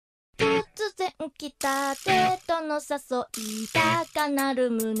然来たデートの誘い高鳴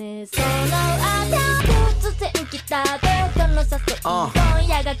る胸そのあた突然来たデートの誘い今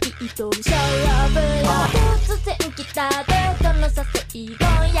夜がきっと勝負よ突然来たデートの誘い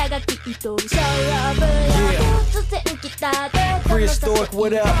今夜がきっと勝負よ突然来たデートの誘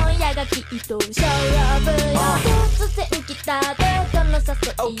い今夜がきっと勝負よ突然来たデートの誘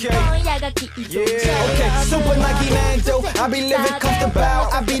い今夜がきっと勝負よ Super Nike Nando, I be living comfortable,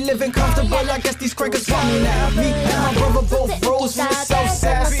 I be living comfortable, I guess these crackers want me now. Me and my brother both rose from the south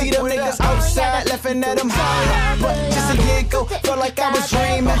side, see them niggas outside, laughing at them high. But just a year ago, felt like I was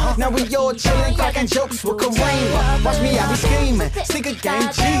dreaming. Now we all chillin', cracking jokes with Kareem. Watch me, I be scheming, sneaker game,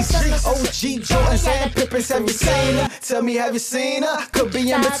 G's, OG Jordans and Pippins, have you seen her? Tell me, have you seen her? Could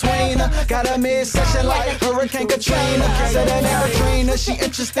be in between her. Got a mid-session like Hurricane Katrina. Said that ain't Katrina, she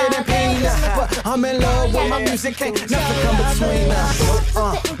interested in penis, but I'm in love with my music, ain't nothing come between us.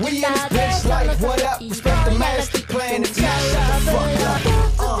 We in this bitch like, what up? Respect the master plan, if not, shut the fuck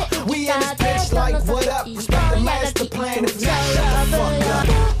up. We in this bitch like, what up? Respect the master plan, if not, shut the fuck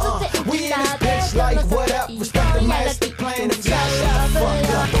up. We in this bitch like, what up? Respect the master plan, if not, shut the fuck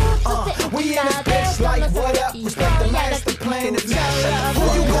up. We in this bitch like, what up? Respect the master plan, if not, shut the fuck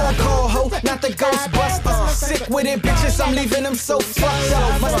up. Who you gon' call, ho? Not the Ghostbusters. Sick with it, bitches, I'm leaving them so fucked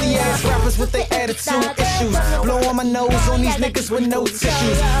up. Musty ass rappers with their attitude issues. Blow on my nose on these niggas with no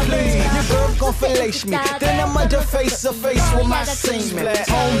tissues. Please, your girl gon' fillet me. Then I'ma deface her face with my semen.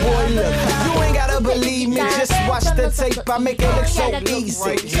 Homeboy, look, you ain't gotta believe me. Just watch the tape, I make it look so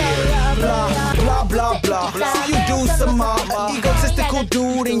easy. Blah, blah, blah, blah. See you do some egotistical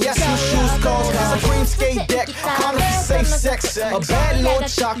dude, and yes, my shoes cost Supreme skate deck, calling for safe sex. A bad little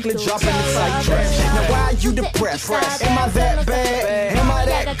chocolate dropping the tight dress. Now why you depressed? Am I that bad? Am I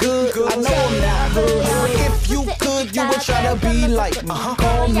that good? I know I'm not good. If you could, you would try to be like me.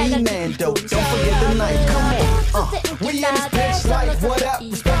 Call me Nando, don't forget the night. Come on, we in this bitch like, what up?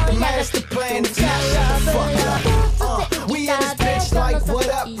 Respect the master plan, if not, shut the fuck up. We in this bitch like, what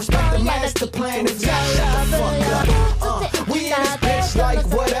up? Respect the master plan, if not, shut the fuck up. We in this bitch like,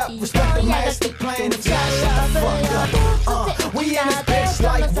 what up? Respect the master plan, if not, shut the fuck up. We in this bitch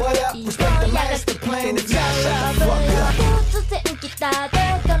like, what up? Respect the master plan, if not, shut the fuck up. 突然来たデ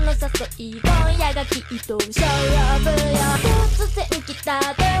ートの誘い今夜がきっと勝負よ突然来た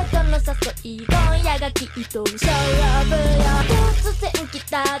デートの誘い今夜がきっと勝負よ突然来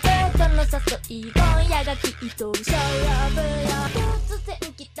たデートの誘い今夜がきっと勝負よ突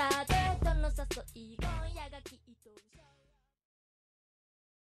然来たデートの誘い今夜がきっと